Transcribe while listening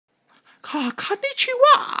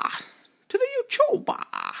Konnichiwa to the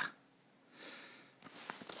YouTuber.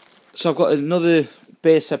 So I've got another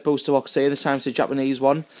base set booster box here. This time it's a Japanese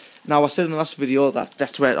one. Now I said in the last video that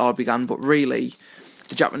that's where it all began, but really,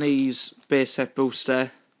 the Japanese base set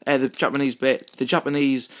booster, the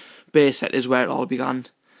Japanese base set is where it all began.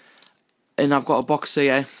 And I've got a box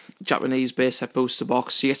here, Japanese base set booster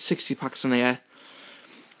box. You get 60 packs in here.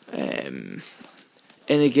 And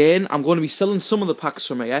again, I'm going to be selling some of the packs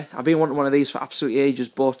from here. I've been wanting one of these for absolutely ages,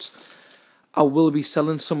 but I will be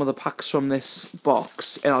selling some of the packs from this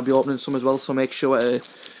box, and I'll be opening some as well, so make sure to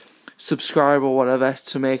subscribe or whatever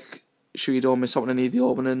to make sure you don't miss out on any of the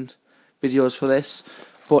opening videos for this.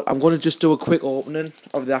 But I'm going to just do a quick opening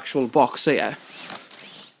of the actual box here.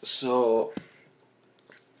 So,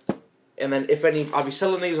 and then if any, I'll be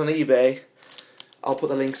selling these on eBay. I'll put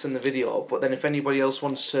the links in the video, but then if anybody else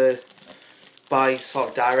wants to buy sort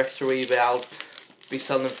of direct through eBay, I'll be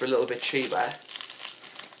selling them for a little bit cheaper.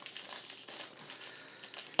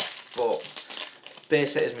 But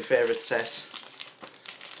base set is my favourite set.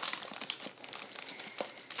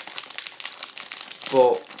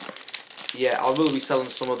 But yeah, I will be selling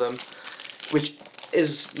some of them, which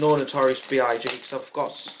is no notorious BIG, because I've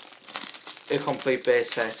got a complete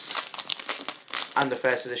base set and the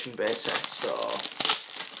first edition base set, so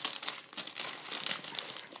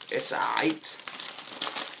it's alright.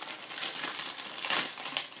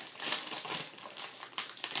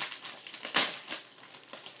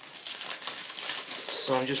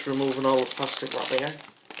 So I'm just removing all the plastic wrap here.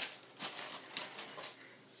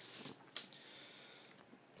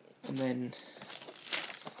 And then,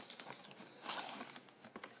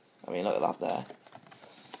 I mean, look at that there.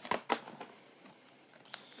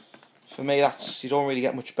 For me, you don't really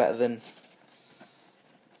get much better than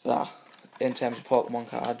that in terms of Pokemon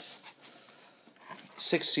cards.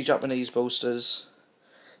 60 Japanese boosters,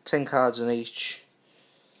 10 cards in each.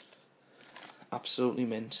 Absolutely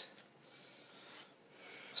mint.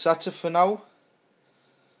 So that's it for now.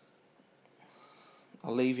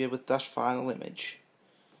 I'll leave you with that final image.